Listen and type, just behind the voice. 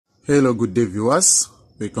Hello, good day viewers,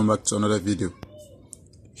 welcome back to another video.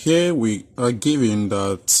 Here we are given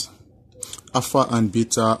that alpha and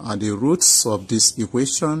beta are the roots of this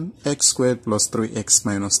equation, x squared plus 3x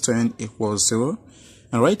minus 10 equals 0.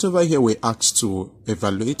 And right over here we asked to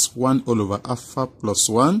evaluate 1 all over alpha plus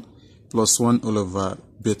 1 all over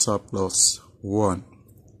beta plus 1.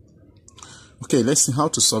 Okay, let's see how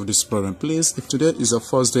to solve this problem. Please, if today is the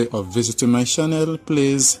first day of visiting my channel,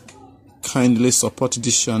 please kindly support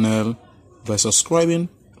this channel by subscribing.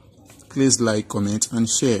 Please like, comment and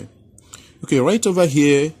share. Okay, right over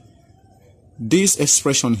here, this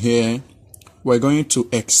expression here, we're going to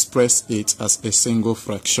express it as a single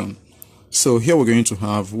fraction. So here we're going to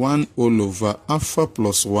have 1 all over alpha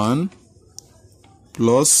plus 1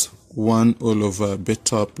 all over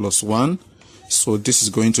beta plus 1. So this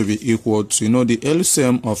is going to be equal to, the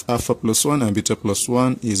LCM of alpha plus 1 and beta plus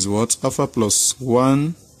 1 is what? Alpha plus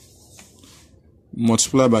 1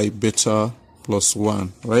 multiplied by beta plus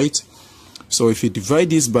 1, right? So if you divide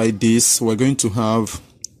this by this, we're going to have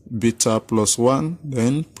beta plus 1,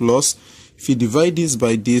 then plus. If you divide this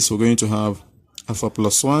by this, we're going to have alpha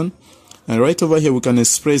plus 1. And right over here, we can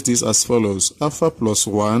express this as follows. Alpha plus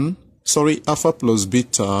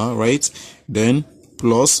beta, right? Then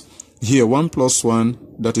plus, here 1 plus 1,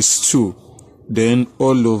 that is 2. Then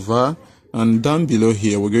all over, and down below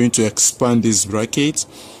here, we're going to expand this bracket.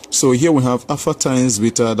 So here we have alpha times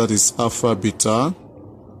beta, that is alpha beta,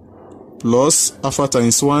 plus alpha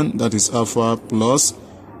times 1, that is alpha, plus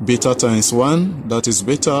beta times 1, that is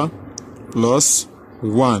beta, plus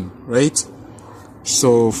 1, right?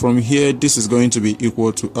 So from here, this is going to be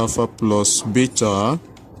equal to alpha plus beta,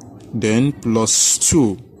 then plus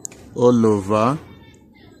 2 all over.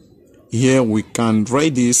 Here we can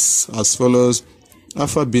write this as follows.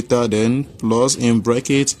 Alpha beta, then plus in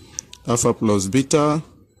bracket alpha plus beta,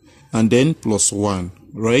 and then plus 1,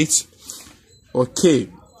 right? Okay,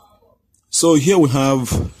 so here we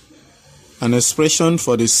have an expression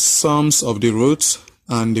for the sums of the roots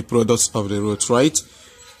and the products of the roots, right?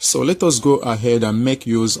 So let us go ahead and make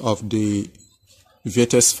use of the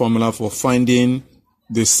Vietez formula for finding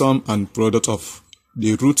the sum and product of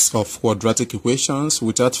the roots of quadratic equations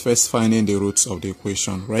without first finding the roots of the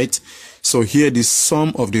equation, right? So here the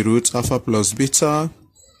sum of the roots alpha plus beta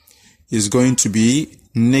is going to be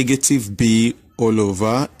negative b all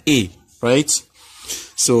over a, right?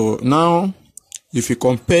 So now if you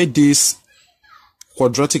compare this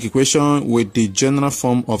quadratic equation with the general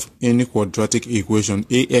form of any quadratic equation,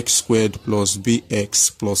 ax squared plus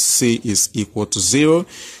bx plus c is equal to 0.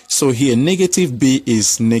 So here negative b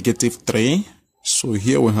is negative 3. So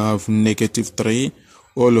here we have negative 3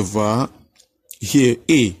 all over here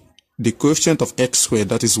a, the coefficient of x squared,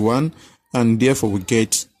 that is 1, and therefore we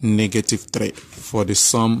get negative 3 for the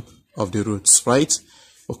sum of the roots, right?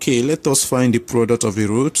 Okay, let us find the product of the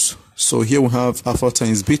roots. So here we have alpha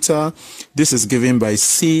times beta. This is given by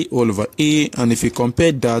c all over a, and if you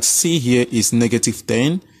compare that, c here is negative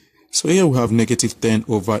 10. So here we have negative 10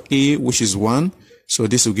 over a, which is 1. So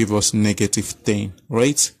this will give us negative 10,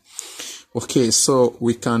 right? Okay, so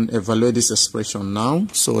we can evaluate this expression now.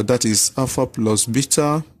 So that is alpha plus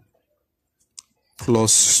beta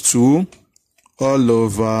plus 2 all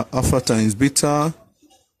over alpha times beta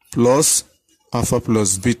plus alpha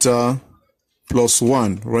plus beta plus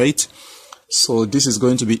 1, right? So this is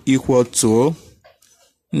going to be equal to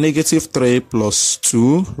negative 3 plus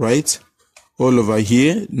 2, right? All over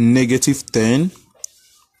here, negative 10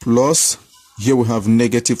 plus, here we have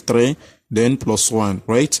negative 3, then plus 1,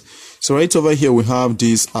 right? So right over here, we have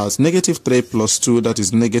this as negative 3 plus 2, that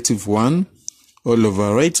is negative 1. All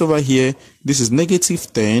over right over here, this is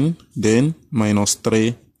negative 10, then minus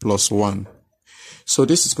 3 plus 1. So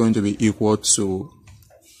this is going to be equal to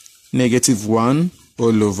negative 1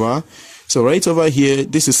 all over. So right over here,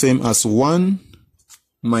 this is same as 1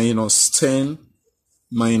 minus 10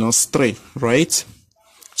 minus 3, right?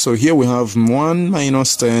 So here we have 1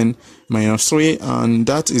 minus 10 minus 3, and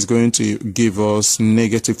that is going to give us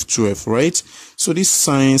negative 12, right? So these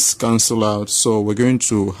signs cancel out. So we're going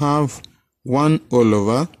to have 1 all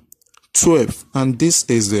over 12, and this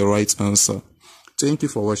is the right answer. Thank you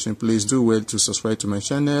for watching. Please do well to subscribe to my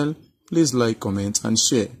channel. Please like, comment and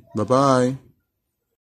share. Bye bye.